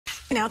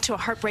Now to a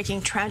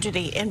heartbreaking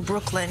tragedy in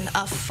Brooklyn.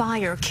 A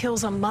fire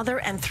kills a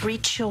mother and 3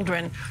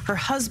 children. Her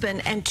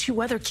husband and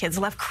 2 other kids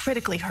left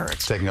critically hurt.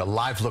 Taking a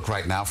live look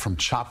right now from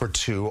Chopper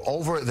 2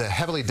 over the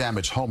heavily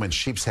damaged home in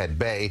Sheepshead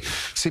Bay.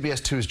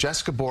 CBS 2's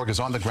Jessica Borg is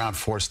on the ground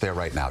force there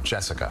right now.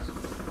 Jessica.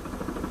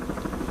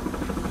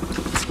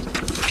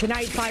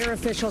 Tonight, fire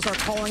officials are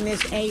calling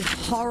this a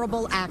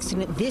horrible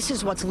accident. This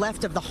is what's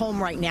left of the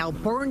home right now.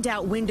 Burned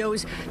out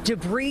windows,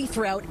 debris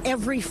throughout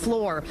every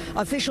floor.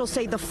 Officials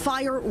say the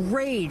fire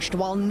raged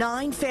while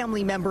 9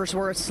 family members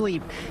were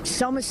asleep.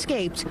 Some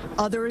escaped,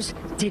 others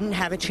didn't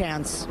have a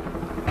chance.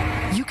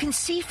 You can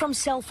see from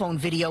cell phone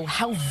video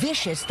how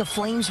vicious the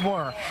flames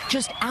were.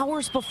 Just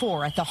hours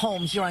before, at the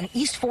home here on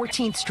East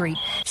 14th Street,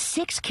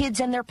 6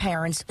 kids and their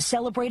parents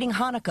celebrating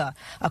Hanukkah.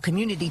 A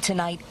community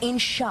tonight in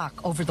shock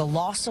over the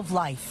loss of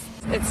life.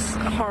 It's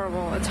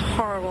horrible. It's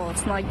horrible.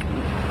 It's like,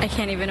 I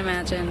can't even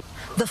imagine.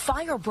 The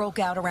fire broke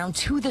out around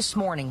 2 this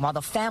morning while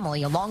the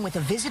family, along with a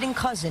visiting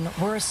cousin,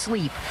 were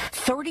asleep.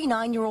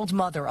 39-year-old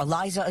mother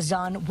Eliza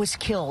Azan was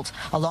killed,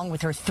 along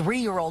with her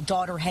 3-year-old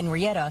daughter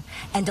Henrietta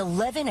and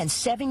 11 and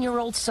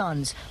 7-year-old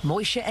sons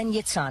Moishe and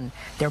Yitzhan.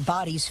 Their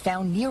bodies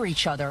found near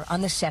each other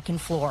on the 2nd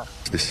floor.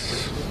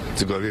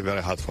 It's going to be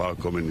very hard for our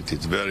community.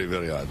 It's very,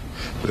 very hard.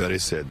 Very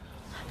sad.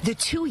 The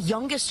 2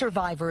 youngest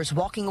survivors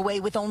walking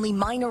away with only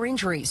minor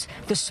injuries.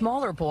 The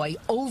smaller boy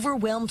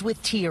overwhelmed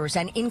with tears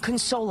and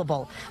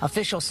inconsolable.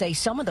 Officials say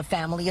some of the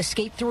family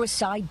escaped through a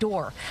side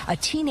door. A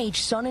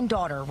teenage son and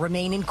daughter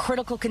remain in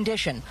critical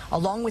condition,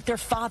 along with their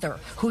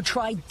father, who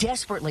tried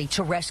desperately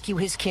to rescue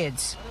his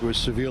kids. He was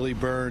severely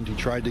burned. He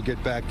tried to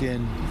get back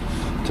in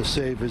to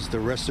save the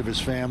rest of his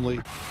family.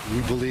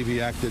 We believe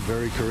he acted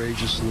very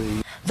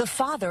courageously. The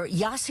father,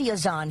 Yassi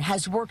Azan,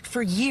 has worked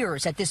for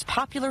years at this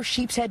popular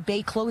Sheepshead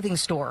Bay clothing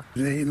store.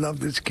 He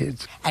loved his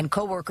kids. And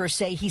coworkers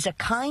say he's a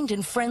kind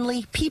and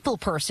friendly people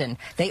person.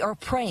 They are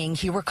praying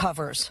he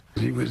recovers.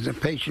 He was a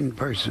patient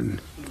person,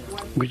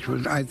 which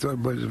I thought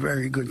was a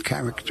very good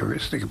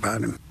characteristic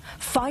about him.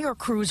 Fire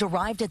crews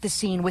arrived at the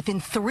scene within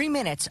 3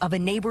 minutes of a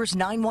neighbor's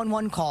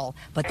 911 call,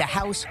 but the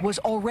house was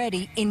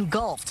already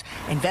engulfed.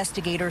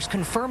 Investigators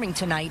confirming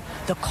tonight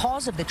the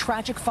cause of the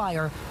tragic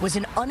fire was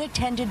an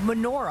unattended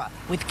menorah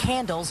with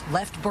candles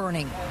left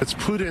burning. It's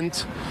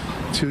prudent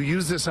to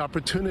use this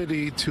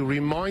opportunity to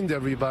remind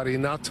everybody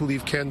not to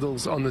leave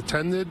candles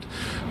unattended,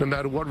 no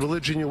matter what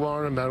religion you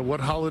are, no matter what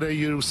holiday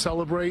you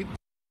celebrate.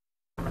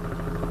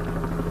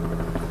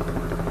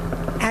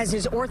 As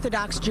is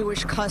Orthodox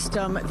Jewish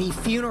custom, the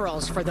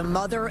funerals for the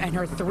mother and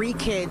her 3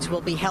 kids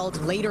will be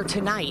held later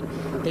tonight.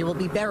 They will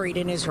be buried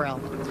in Israel.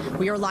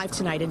 We are live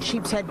tonight in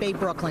Sheepshead Bay,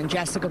 Brooklyn.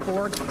 Jessica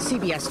Borg,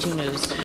 CBS 2 News.